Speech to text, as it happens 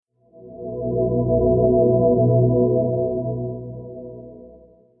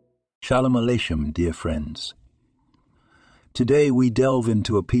Shalom Aleichem, dear friends. Today we delve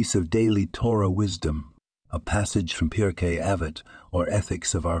into a piece of daily Torah wisdom, a passage from Pirkei Avot, or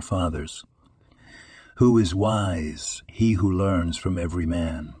Ethics of Our Fathers. Who is wise? He who learns from every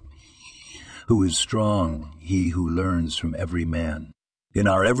man. Who is strong? He who learns from every man. In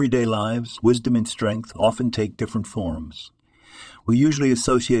our everyday lives, wisdom and strength often take different forms. We usually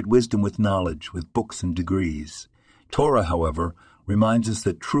associate wisdom with knowledge, with books and degrees. Torah, however, reminds us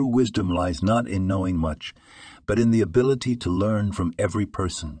that true wisdom lies not in knowing much, but in the ability to learn from every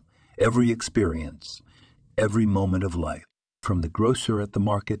person, every experience, every moment of life. From the grocer at the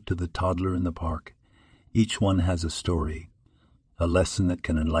market to the toddler in the park, each one has a story, a lesson that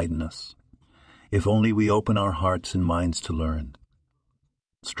can enlighten us, if only we open our hearts and minds to learn.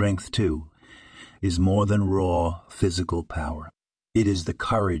 Strength, too, is more than raw physical power. It is the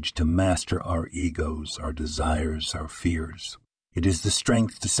courage to master our egos, our desires, our fears. It is the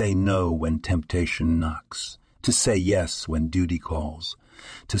strength to say no when temptation knocks, to say yes when duty calls,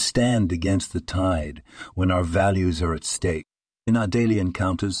 to stand against the tide when our values are at stake. In our daily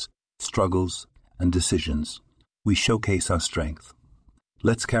encounters, struggles, and decisions, we showcase our strength.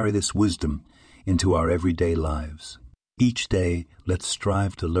 Let's carry this wisdom into our everyday lives. Each day, let's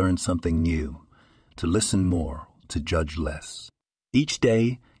strive to learn something new, to listen more, to judge less. Each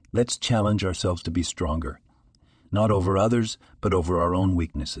day, let's challenge ourselves to be stronger, not over others, but over our own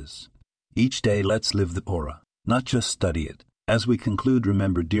weaknesses. Each day, let's live the Torah, not just study it. As we conclude,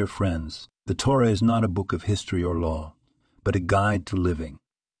 remember, dear friends, the Torah is not a book of history or law, but a guide to living.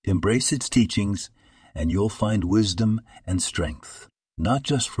 Embrace its teachings, and you'll find wisdom and strength, not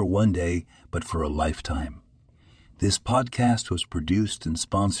just for one day, but for a lifetime. This podcast was produced and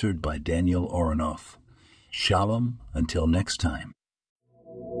sponsored by Daniel Oronoff. Shalom, until next time.